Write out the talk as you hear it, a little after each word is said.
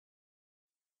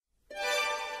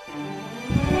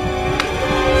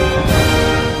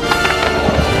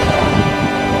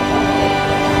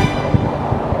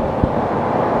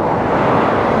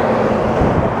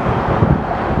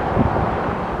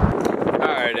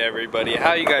Everybody,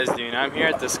 how you guys doing? I'm here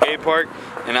at the skate park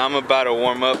and I'm about to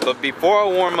warm up, but before I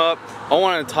warm up I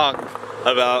want to talk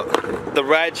about the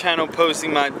Rad channel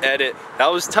posting my edit.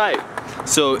 That was tight.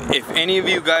 So if any of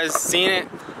you guys seen it,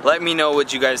 let me know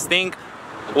what you guys think.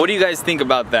 What do you guys think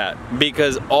about that?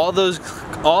 Because all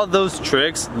those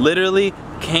tricks literally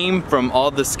came from all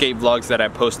the skate vlogs that I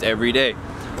post every day.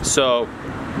 So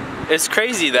it's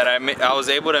crazy that I was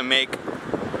able to make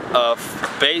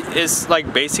it's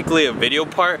like basically a video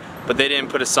part, but they didn't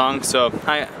put a song, so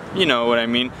you know what I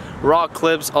mean. Raw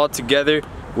clips all together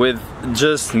with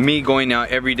just me going out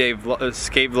every day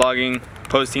skate vlogging,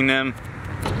 posting them.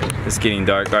 It's getting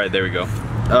dark. All right, there we go.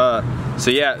 So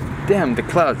yeah, damn the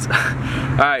clouds.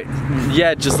 All right,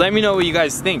 yeah, just let me know what you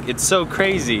guys think. It's so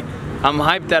crazy. I'm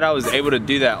hyped that I was able to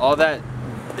do that. All that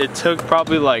it took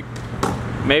probably like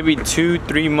maybe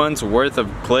 2-3 months worth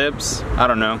of clips. I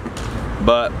don't know.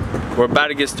 But we're about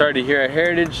to get started here at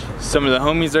Heritage. Some of the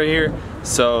homies are here,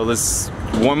 so let's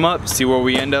warm up, see where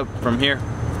we end up from here.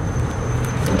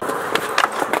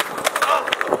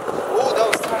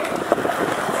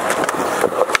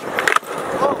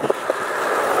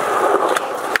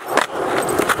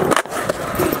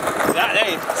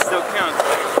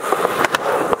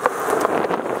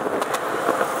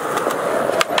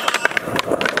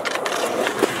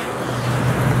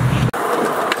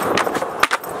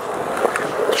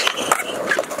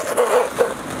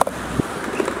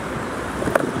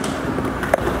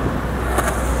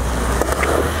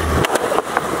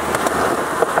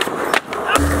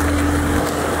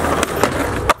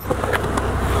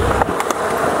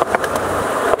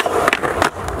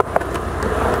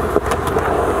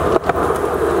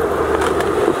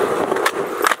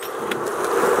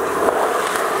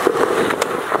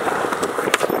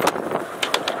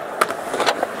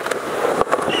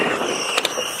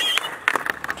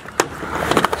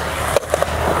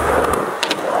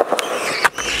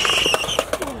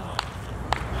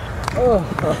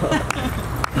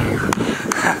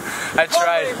 I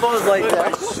tried. Balls like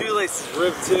that. My shoelaces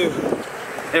ripped too.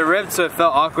 It ripped, so it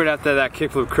felt awkward after that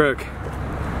kickflip crook.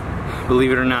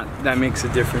 Believe it or not, that makes a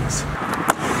difference.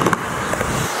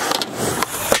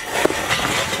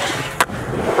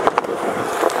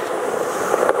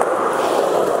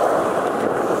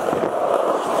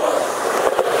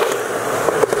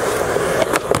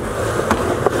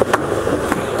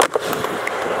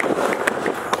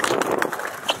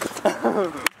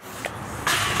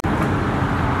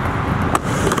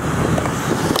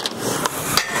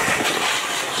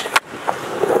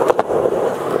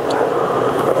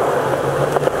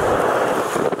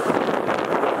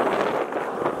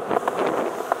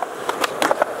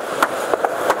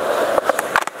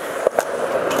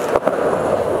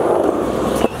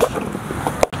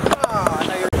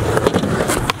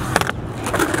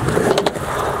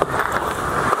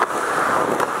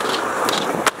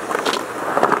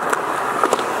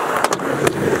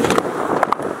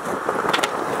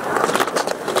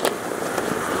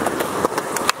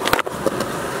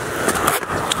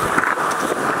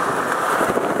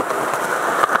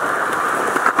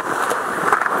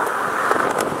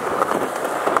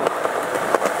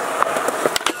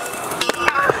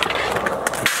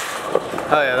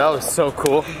 Oh yeah, that was so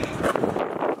cool.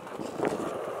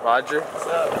 Roger. What's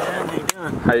up, man? How you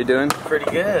doing? How you doing?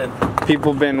 Pretty good.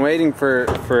 People been waiting for...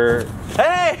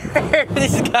 Hey!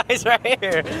 These guys right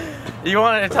here. You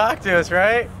wanted to talk to us,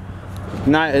 right?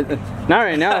 Not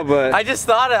right now, but... I just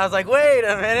thought it. I was like, wait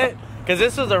a minute. Because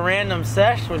this was a random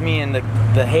sesh with me and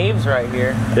the Haves right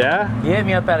here. Yeah? You hit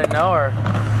me up out of nowhere.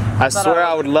 I swear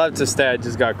I would love to stay. I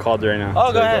just got called right now. Oh,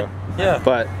 so go ahead. Yeah.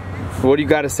 But what do you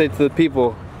got to say to the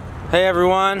people? Hey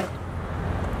everyone,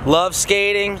 love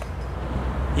skating,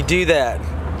 you do that.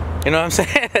 You know what I'm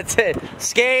saying? That's it.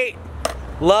 Skate,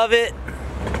 love it,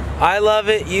 I love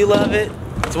it, you love it,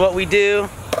 it's what we do.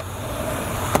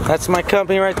 That's my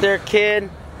company right there, kid.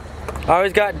 I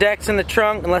always got decks in the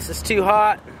trunk unless it's too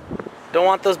hot. Don't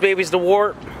want those babies to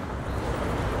warp.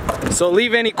 So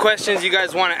leave any questions you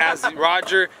guys want to ask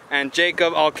Roger and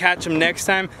Jacob. I'll catch them next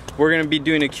time. We're going to be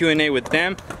doing a Q&A with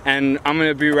them, and I'm going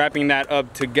to be wrapping that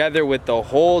up together with the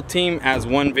whole team as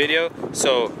one video.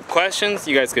 So questions,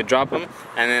 you guys could drop them,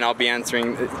 and then I'll be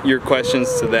answering your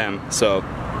questions to them. So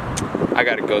I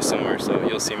got to go somewhere, so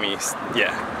you'll see me,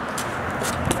 yeah.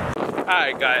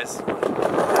 Alright guys.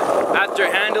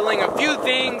 after handling a few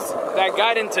things that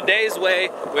got in today's way,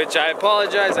 which I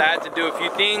apologize, I had to do a few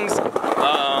things.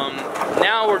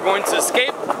 Now we're going to the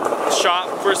skate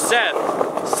shop for Seth.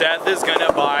 Seth is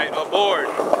gonna buy a board.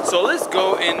 So let's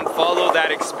go and follow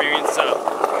that experience up.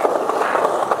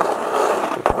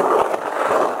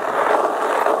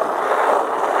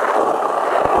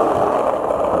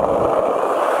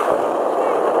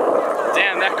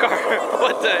 Damn, that car,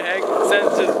 what the heck?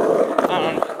 Seth just,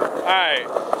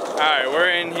 Alright, we're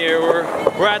in here.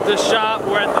 We're at the shop.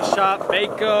 We're at the shop.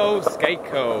 Bleh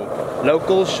Skating.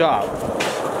 Local shop.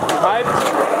 Hype?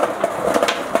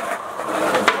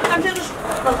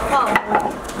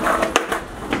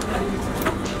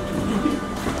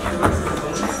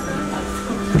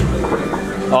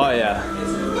 Oh yeah.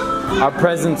 Our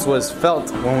presence was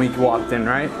felt when we walked in,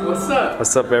 right? What's up?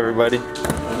 What's up, everybody?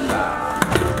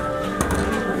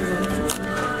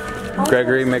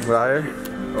 Gregory McGuire.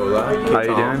 Hola. How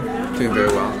you doing? Doing very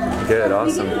well. Good,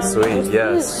 awesome, sweet,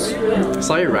 yes. I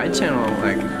saw your ride channel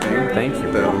thing. Thank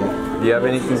you. Do you have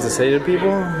anything to say to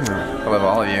people? I love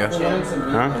all of you.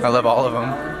 Huh? I love all of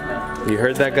them. You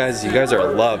heard that, guys? You guys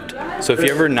are loved. So if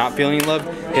you're ever not feeling loved,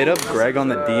 hit up Greg on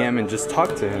the DM and just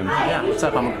talk to him. Yeah, what's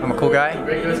up? I'm a cool guy.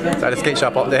 So I had a skate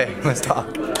shop all day. Let's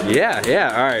talk. Yeah,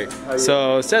 alright.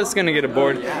 So Seth's gonna get a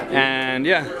board, and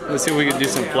yeah, let's see if we can do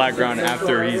some flat ground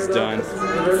after he's done.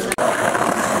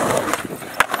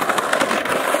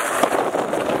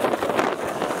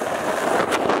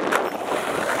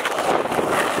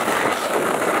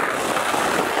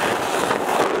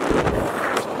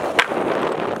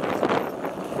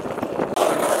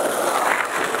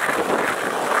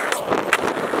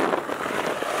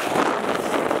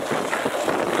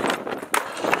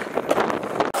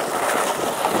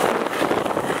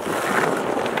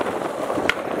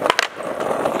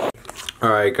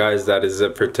 Alright guys, that is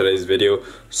it for today's video.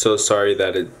 So sorry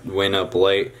that it went up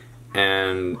late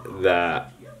and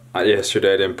that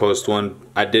yesterday I didn't post one.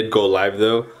 I did go live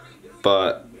though,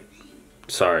 but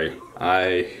sorry.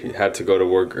 I had to go to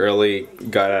work early,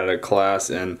 got out of class,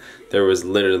 and there was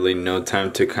literally no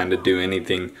time to kind of do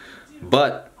anything.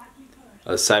 But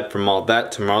aside from all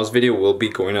that, tomorrow's video will be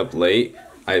going up late.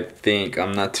 I think,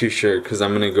 I'm not too sure, because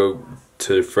I'm gonna go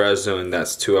to Fresno and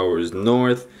that's 2 hours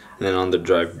north. And then on the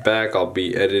drive back, I'll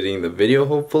be editing the video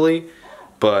hopefully.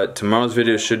 But tomorrow's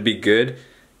video should be good.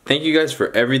 Thank you guys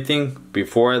for everything.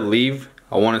 Before I leave,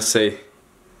 I want to say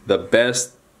the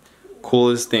best,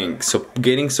 coolest thing. So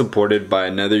getting supported by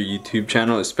another YouTube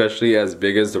channel, especially as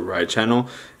big as the Ride channel,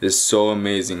 is so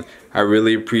amazing. I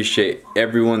really appreciate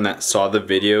everyone that saw the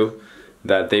video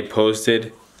that they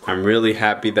posted. I'm really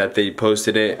happy that they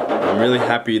posted it. I'm really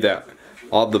happy that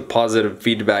all the positive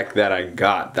feedback that I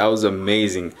got. That was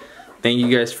amazing. Thank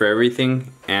you guys for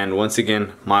everything, and once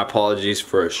again, my apologies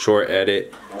for a short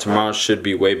edit. Tomorrow should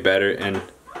be way better and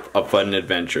a fun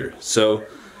adventure. So,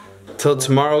 till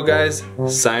tomorrow guys,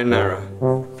 sayonara.